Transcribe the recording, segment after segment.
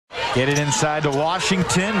Get it inside to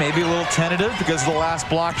Washington. Maybe a little tentative because of the last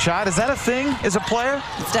block shot. Is that a thing as a player?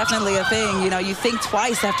 It's definitely a thing. You know, you think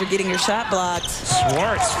twice after getting your shot blocked.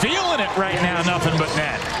 Swartz feeling it right now. Nothing but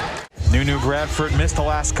net. Nunu Bradford missed the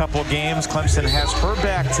last couple games. Clemson has her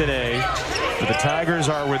back today. But the Tigers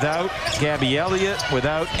are without Gabby Elliott,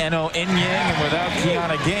 without Eno Inyang, and without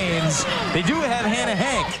Kiana Gaines. They do have Hannah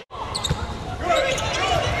Hank.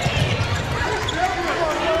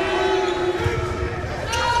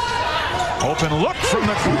 Open look from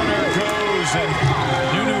the corner goes, and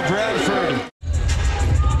Nunu Bradford.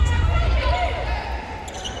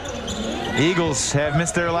 Eagles have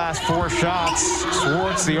missed their last 4 shots.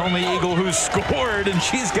 Swartz, the only Eagle who's scored, and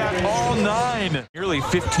she's got all 9. Nearly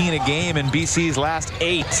 15 a game in BC's last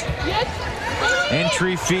 8.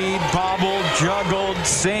 Entry feed, bobbled, juggled,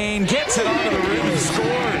 Sane gets it onto the rim and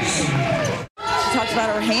scores. She talks about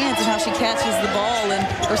her hands and how she catches the ball and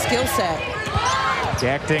her skill set.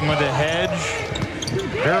 Acting with the hedge.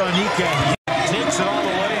 Veronica takes it all the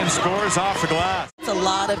way and scores off the glass. It's a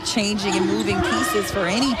lot of changing and moving pieces for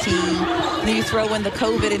any team. Then you throw in the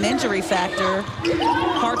COVID and injury factor.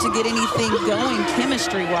 Hard to get anything going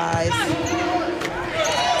chemistry-wise.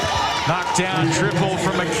 Knockdown triple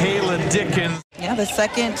from Michaela Dickens. Yeah, the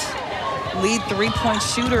second lead three-point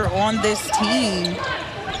shooter on this team.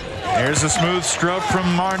 There's a smooth stroke from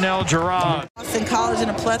Marnell Gerard. Boston College in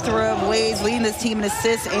a plethora of ways, leading this team in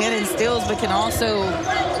assists and in steals, but can also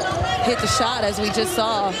hit the shot, as we just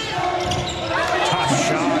saw. Tough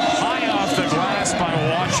shot, high off the glass by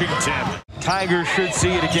Washington. Tigers should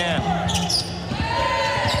see it again.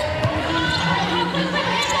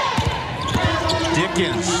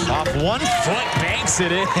 Dickens off 1 foot, banks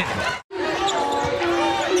it in.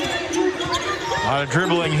 A lot of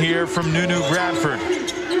dribbling here from Nunu Bradford.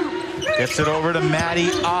 Gets it over to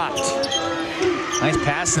Maddie Ott. Nice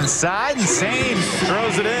pass inside, and Sane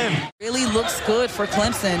throws it in. Really looks good for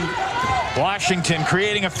Clemson. Washington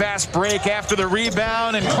creating a fast break after the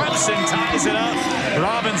rebound, and Clemson ties it up.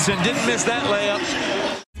 Robinson didn't miss that layup.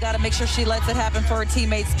 Got to make sure she lets it happen for her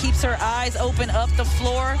teammates. Keeps her eyes open up the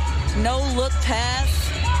floor. No look pass.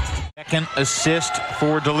 Second assist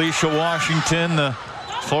for Delisha Washington, the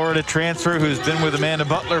Florida transfer who's been with Amanda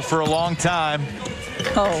Butler for a long time.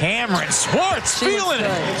 Oh. Cameron Swartz feeling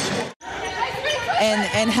it.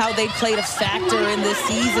 And how they played a factor in this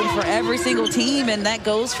season for every single team, and that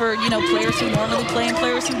goes for, you know, players who normally play and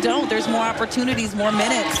players who don't. There's more opportunities, more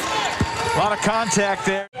minutes. A lot of contact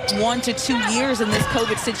there. 1 to 2 years in this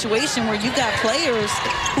COVID situation where you got players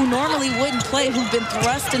who normally wouldn't play, who've been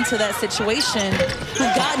thrust into that situation,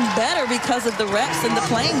 who've gotten better because of the reps and the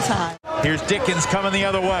playing time. Here's Dickens coming the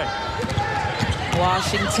other way.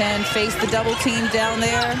 Washington faced the double team down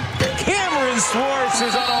there. Cameron Swartz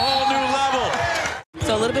is on a whole new level.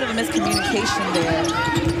 So a little bit of a miscommunication there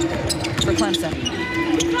for Clemson.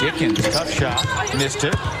 Dickens, tough shot, missed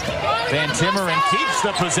it. Van Timmeren keeps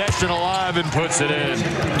the possession alive and puts it in.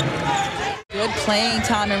 Good playing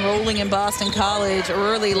time enrolling in Boston College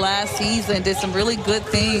early last season. Did some really good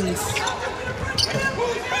things.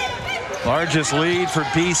 Largest lead for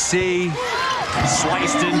BC.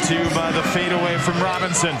 Sliced into by the fadeaway from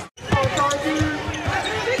Robinson.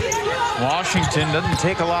 Washington doesn't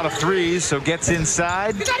take a lot of threes, so gets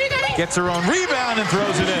inside, gets her own rebound and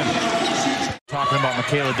throws it in. Talking about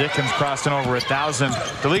Michaela Dickens crossing over 1,000.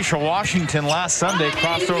 Delisha Washington last Sunday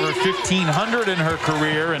crossed over 1,500 in her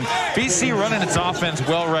career, and BC running its offense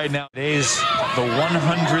well right now. Today's the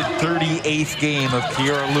 138th game of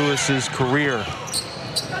Kiara Lewis's career.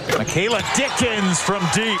 Michaela Dickens from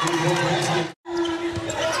deep.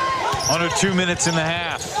 Under 2 minutes in the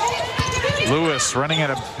half. Lewis running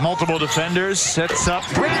at multiple defenders, sets up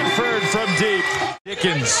Bradford from deep.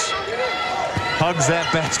 Dickens hugs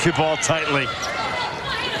that basketball tightly.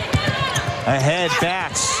 Ahead,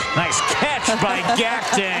 bats. Nice catch by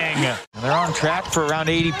Gacting. They're on track for around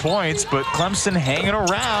 80 points, but Clemson hanging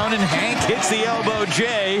around, and Hank hits the elbow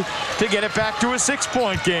J to get it back to a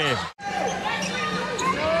 6-point game.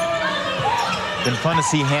 Been fun to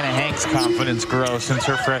see Hannah Hank's confidence grow since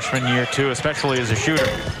her freshman year, too, especially as a shooter.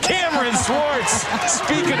 Cameron Swartz,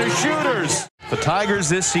 speaking of shooters. The Tigers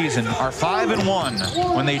this season are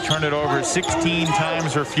 5-1 when they turn it over 16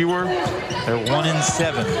 times or fewer. They're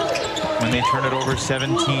 1-7 when they turn it over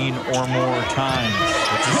 17 or more times.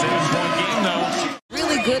 It's a 7-point game, though.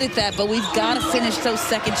 Really good at that, but we've got to finish those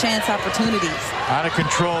second chance opportunities. Out of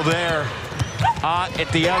control there. Ott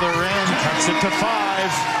at the other end, cuts it to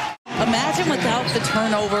 5. Imagine without the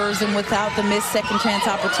turnovers and without the missed second chance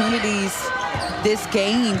opportunities, this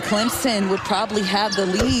game, Clemson would probably have the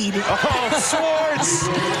lead. Oh, Swartz!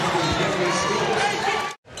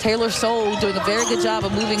 Taylor Soule doing a very good job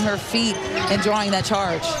of moving her feet and drawing that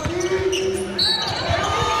charge.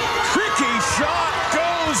 Tricky shot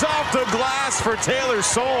goes off the glass for Taylor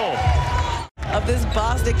Soule. Of this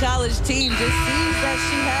Boston College team just sees that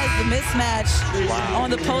she has the mismatch on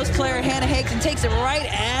the post player. Hannah Hagen takes it right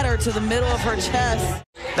at her to the middle of her chest.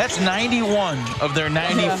 That's 91 of their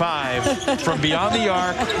 95 from beyond the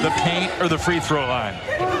arc, the paint, or the free throw line.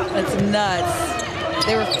 That's nuts.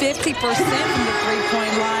 They were 50% from the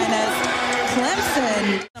three-point line as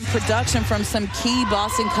Clemson. Some production from some key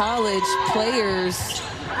Boston College players,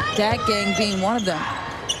 that gang being one of them.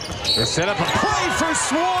 They set up a play for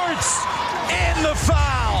Swartz. And the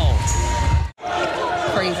foul.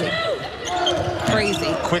 Crazy.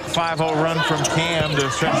 Crazy. Quick 5-0 run from Cam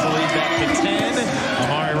to stretch the lead back to 10.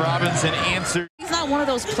 Amari Robinson answered. She's not one of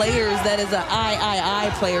those players that is an I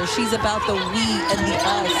player. She's about the we and the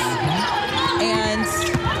us. And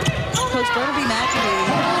Coach Burnaby knocks it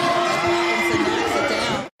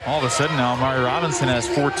down. All of a sudden now Amari Robinson has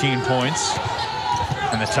 14 points.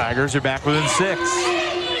 And the Tigers are back within 6.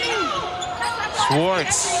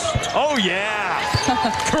 Swartz. Oh, yeah.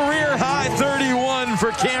 Career high 31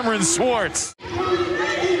 for Cameron Swartz.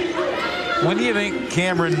 When do you think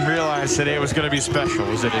Cameron realized today was going to be special?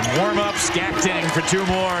 Was it in warm-ups, Gacting for 2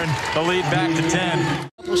 more, and the lead back to 10? A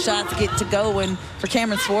couple shots get to go, and for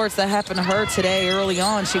Cameron Swartz, that happened to her today early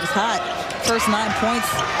on. She was hot. First 9 points.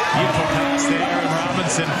 Beautiful pass there, and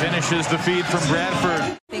Robinson finishes the feed from Bradford.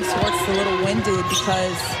 I think Swartz is a little winded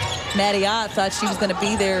because Maddie Ott thought she was going to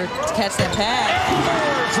be there to catch that pass.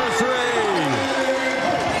 4 for 3.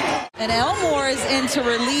 And Elmore is in to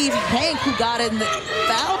relieve Hank, who got in the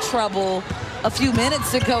foul trouble a few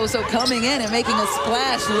minutes ago. So coming in and making a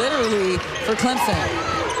splash, literally, for Clemson.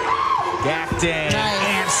 Gacting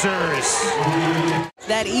answers.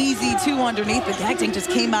 That easy 2 underneath, but Gacting just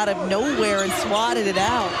came out of nowhere and swatted it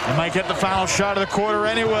out. They might get the final shot of the quarter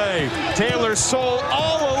anyway. Taylor Soule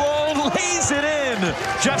all alone lays it in.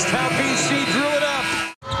 Just how BC drew it up.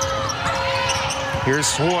 Here's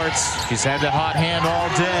Swartz. She's had the hot hand all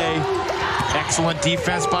day. Excellent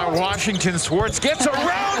defense by Washington. Swartz gets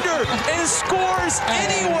around her and scores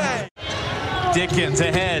anyway. Dickens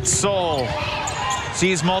ahead. Soule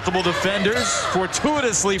sees multiple defenders.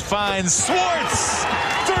 Fortuitously finds Swartz.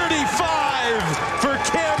 35 for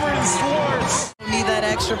Cameron Swartz. Need that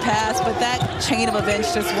extra pass, but that chain of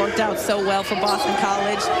events just worked out so well for Boston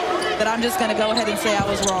College that I'm just going to go ahead and say I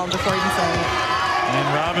was wrong before even saying it. And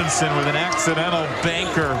Robinson with an accidental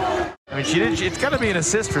banker. I mean, it's got to be an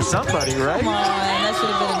assist for somebody, right? Come on, that should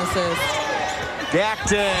have been an assist.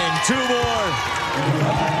 Gacting, 2 more.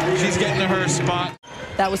 She's getting to her spot.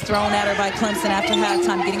 That was thrown at her by Clemson after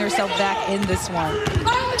halftime, getting herself back in this one.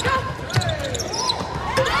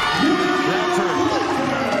 Bradford.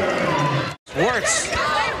 Swartz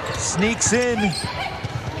sneaks in.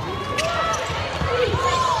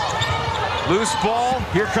 Loose ball.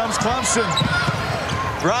 Here comes Clemson.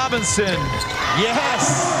 Robinson.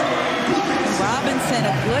 Yes. Robinson,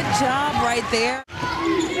 a good job right there.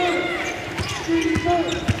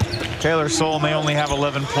 Taylor Soule may only have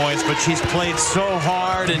 11 points, but she's played so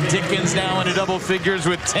hard, and Dickens now into double figures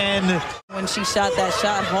with 10. When she shot that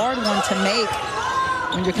shot, hard one to make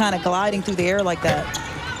when you're kind of gliding through the air like that.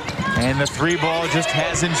 And the 3 ball just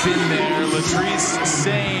hasn't been there. Latrice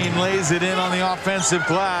Sane lays it in on the offensive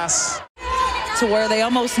glass. To where they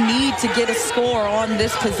almost need to get a score on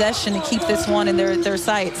this possession to keep this one in their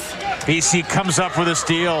sights. BC comes up with a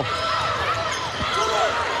steal.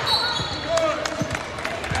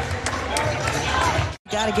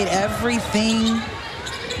 Got to get everything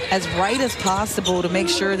as right as possible to make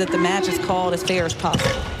sure that the match is called as fair as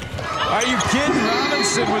possible. Are you kidding?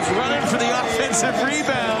 Robinson was running for the offensive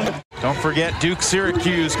rebound. Don't forget Duke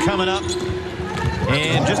Syracuse coming up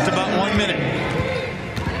in just about 1 minute.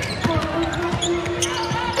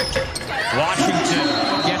 Washington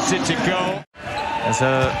gets it to go. It's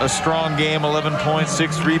a strong game, 11 points,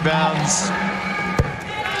 6 rebounds.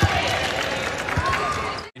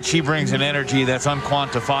 And she brings an energy that's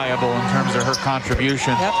unquantifiable in terms of her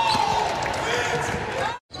contribution. Yep.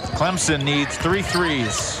 Clemson needs 3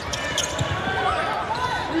 threes.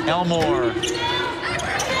 Elmore.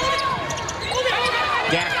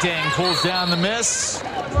 Gacting pulls down the miss.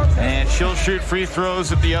 And she'll shoot free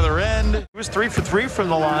throws at the other end. It was 3 for 3 from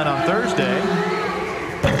the line on Thursday.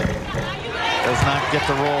 Does not get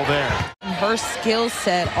the roll there. Her skill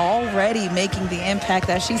set already making the impact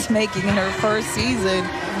that she's making in her first season.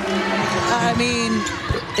 I mean,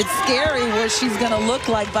 it's scary what she's going to look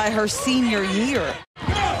like by her senior year.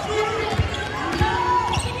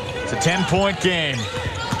 It's a 10-point game.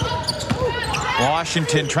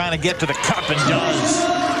 Washington trying to get to the cup and does.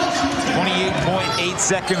 28.8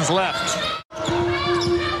 seconds left.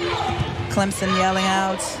 Clemson yelling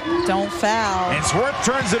out, don't foul. And Swartz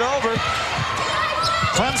turns it over.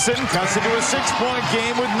 Clemson cuts into a 6-point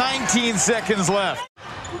game with 19 seconds left.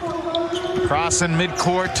 Crossing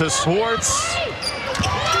midcourt to Swartz.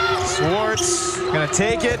 Swartz gonna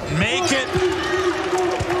take it, make it.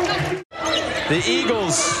 The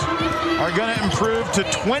Eagles are going to improve to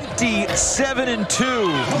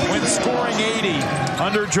 27-2 when scoring 80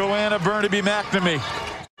 under Joanna Burnaby-McNamee.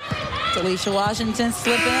 Delisha Washington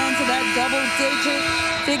slipping into that double-digit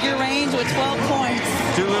figure range with 12 points.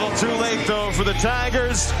 Too little too late, though, for the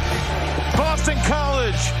Tigers. Boston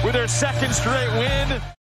College with their second straight win.